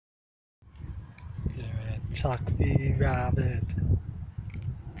Chuck the Rabbit,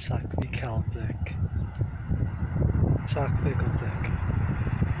 Chuck the Celtic, Chuck Fickletick.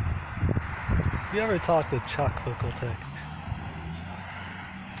 You ever talk to Chuck Fickletick?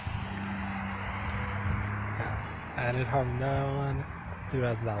 And it harm no one, do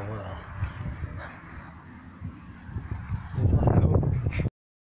as thou will.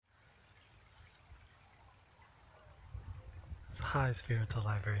 It's a high spiritual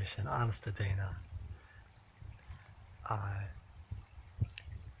vibration, honest to Dana.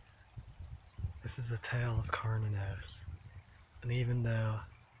 This is a tale of Carnanos. And even though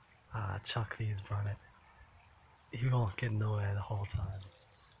Chuck V's run it, he won't get in the way the whole time.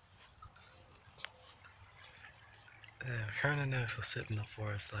 Carnanos will sit in the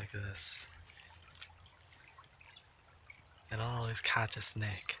forest like this and always catch a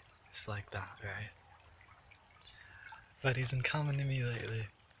snake. It's like that, right? But he's been coming to me lately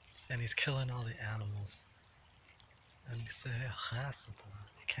and he's killing all the animals. And you say,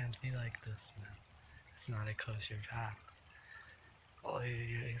 it can't be like this, man. It's not a kosher path. Well,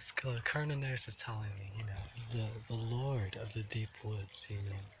 Carnanos is telling me, you know, the Lord of the deep woods, you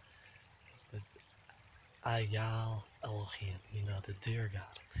know, the Ayal Elohim, you know, the deer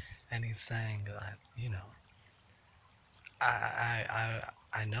god. And he's saying that, you know,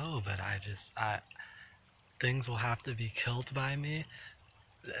 I know, but things will have to be killed by me.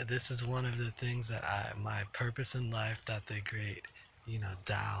 This is one of the things that my purpose in life that the great, you know,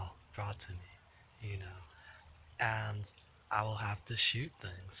 Tao brought to me, you know, and I will have to shoot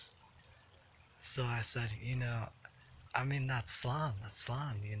things. So I said, you know, I mean, that's Islam,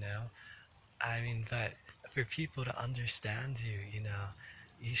 you know. I mean, but for people to understand you, you know,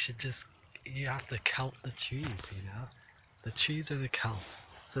 you have to count the trees, you know. The trees are the counts,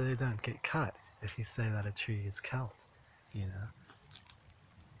 so they don't get cut if you say that a tree is count, you know.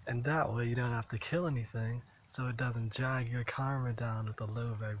 And that way you don't have to kill anything, so it doesn't drag your karma down with a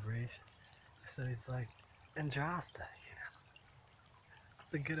low vibration. So he's like, Andrasta, you know.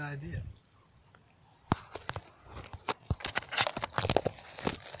 It's a good idea.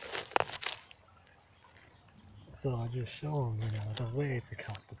 So I just show him, you know, the way to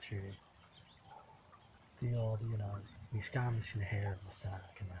count the tree. The old, you know, die skal med sine hair på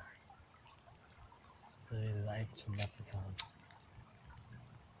saken der. Det er ikke som leprechauns.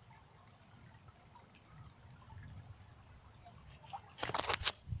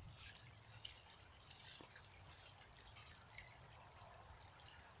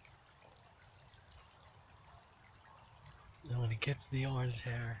 And when it gets the orange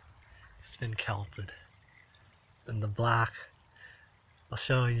hair, it's been celted. And the black will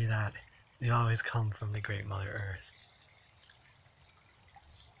show you that you always come from the great Mother Earth.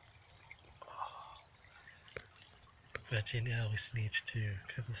 But you know we sneeze too,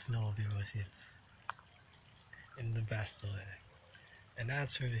 because the snow will be with you. In the best way. And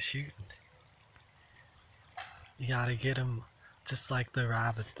as for the shooting, you gotta get him just like the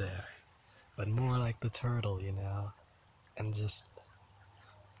rabbit there, but more like the turtle, you know, and just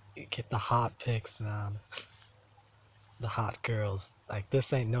get the hot pics, man. The hot girls. Like,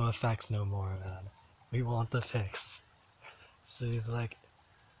 this ain't no effects no more, man. We want the pics. So he's like,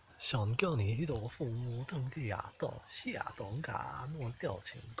 想叫你呢度父母同啲牙度下當家我調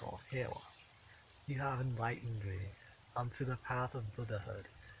情講希望 You have enlightened me onto the path of Buddhahood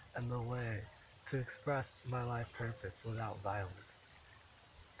and the way to express my life purpose without violence.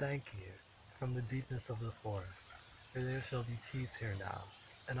 Thank you from the deepness of the forest, for there shall be peace here now,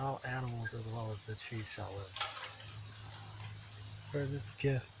 and all animals as well as the trees shall live. For this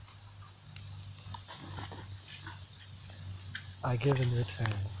gift, I give in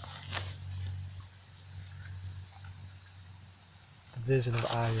return the vision of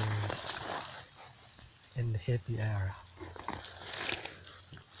irony in the hippie era.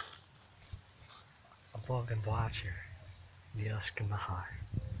 A bug and watcher, the Ushka Mahar.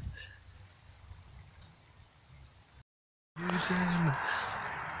 Eugene!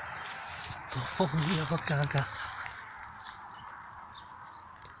 Oh, yeah, gaga.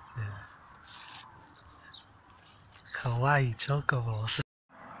 Yeah. Kawaii chocobos.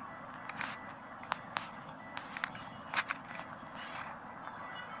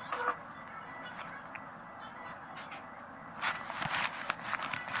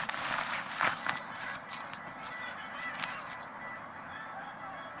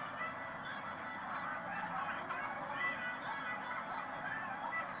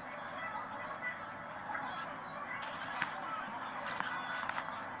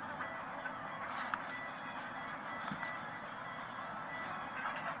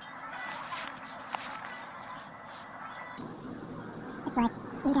 It's like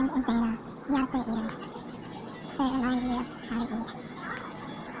Eden and Dana. You gotta say Eden. so it reminds you of how to eat.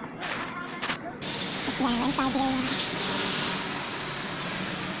 It's inside the area.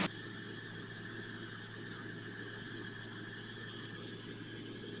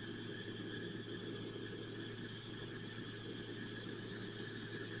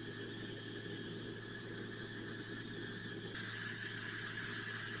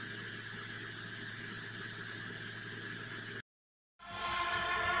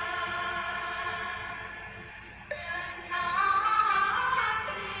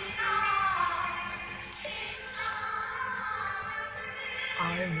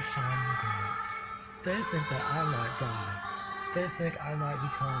 I'm the shaman girl. They think that I might die. They think I might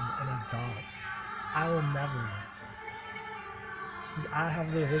become an adult. I will never. Because I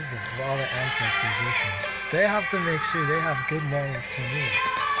have the wisdom of all the ancestors with me. They have to make sure they have good manners to me.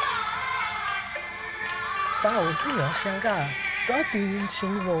 但我聽我想㗎，多點全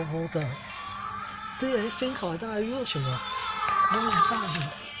部冇得，對星海大熱情啊，我也大熱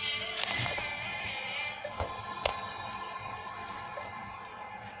情。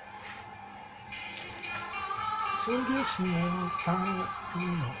春天去我大地。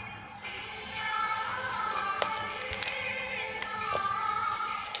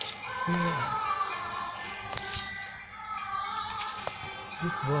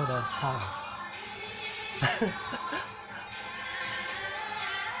This world of child.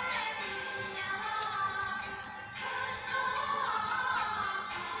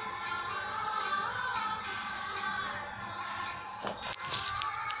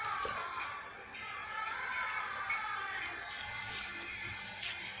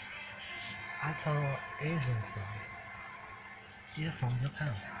 I tell Asian stories. Earphones of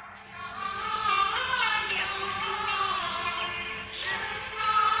hell.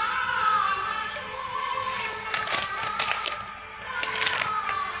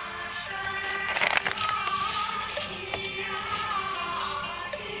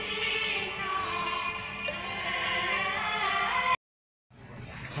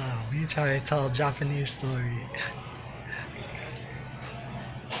 Wow, we try to tell a Japanese story.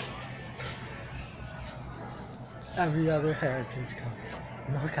 Every other heritage comes.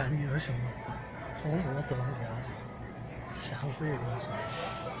 脑海里有什么？从我得来，相会有什么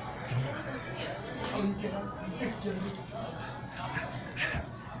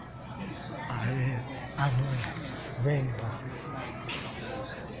？I'm like rainbows.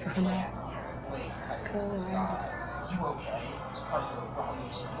 You okay? It's part of the problem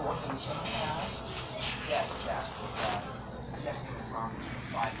you support in some past? Yes, Jasper, I guess the problem is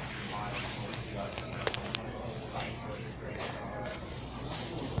 500 miles from the other isolated races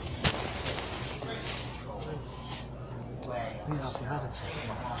We have the attitude.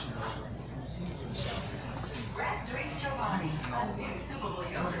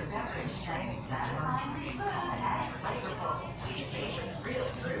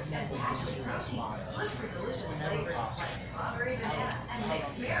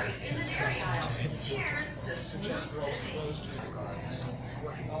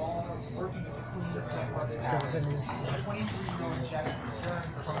 Working at the Queen of Denmark's palace, 23-year-old Jasper returned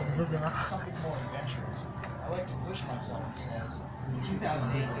for something more adventurous. I like to push myself, he says. In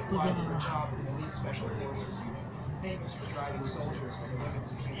 2008, he applied for a job in the Elite Special Forces unit, famous for driving soldiers from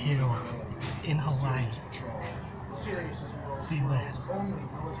women's Here in Hawaii, Sirius is the world's we went. only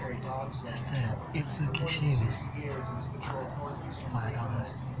military dog That's center. it. It's a Kishimi. Years into patrol northeastern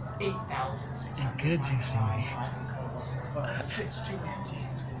 $5. 8,600 And good you see me. 6 two-man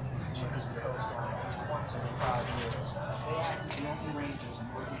teams checkers the coast once every 5 years. They act as the only rangers in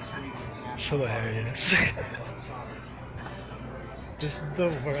northeast regions. Hilarious. This is the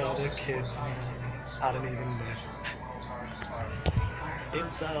world of kids. I don't even know.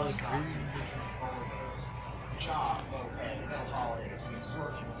 It's all green. Job, low pay, no holidays, means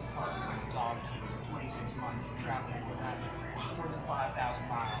working with a partner and dog team for 26 months and traveling with them more than 5,000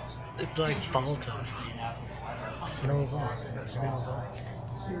 miles. It's like Balto. Snowball. Snowball.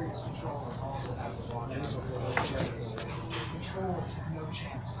 Serious controllers also have the watch controllers have no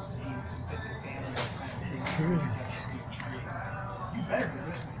chance to see you to visit family or friends. You better be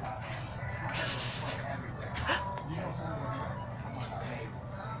with me. You don't tell me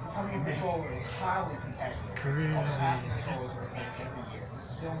having a controller is highly competitive. All the half controllers are replaced every year. This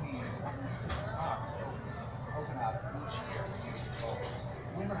still means only 6 spots open up each year for these controllers.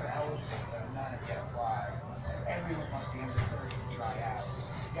 Women are eligible, but none have yet applied. Everyone must be under 30 to try out.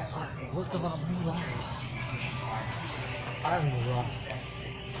 Guess what? What about me life? I'm lost.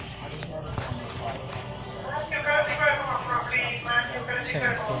 I just never done this part.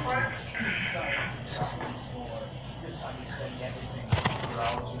 This time you study everything.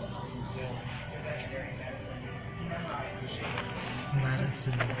 Neurology, New Zealand. veterinary medicine. He memorized the shape of the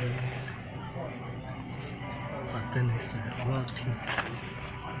Medicine, dude. But then they said, world peace.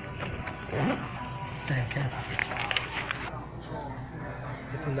 That gets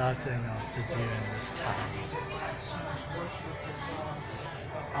nothing else to do in this town.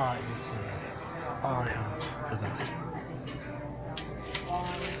 Obviously, all help to that.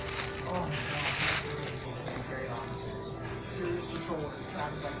 Serious control is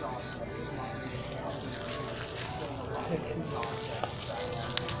tracked by dogs.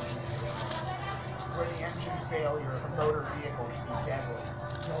 Where the engine failure of a motor vehicle is deadly.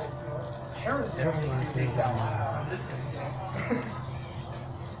 Parents It reminds me of my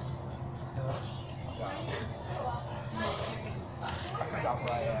I forgot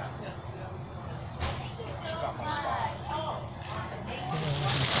where I am. I forgot my spot.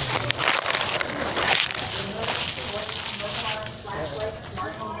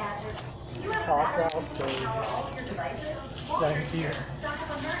 Talk out stories. Thank you.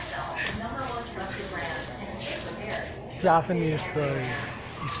 Japanese story.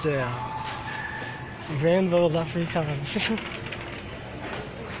 Rainbow leprechauns.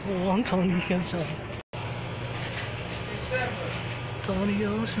 往同一天上，到底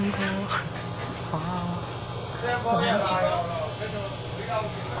有什么好？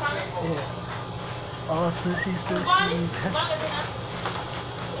哦，实习。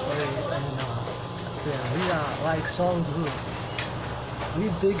We are like songs. We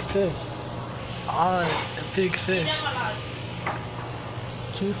big fish. Ah, big fish.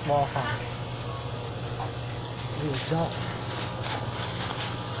 Too small fun. We will jump.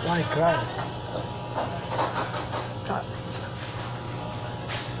 Like gravity.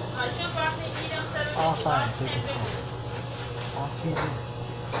 All fine, big and cool. On TV.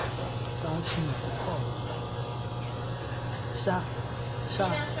 Don't see me. Shot.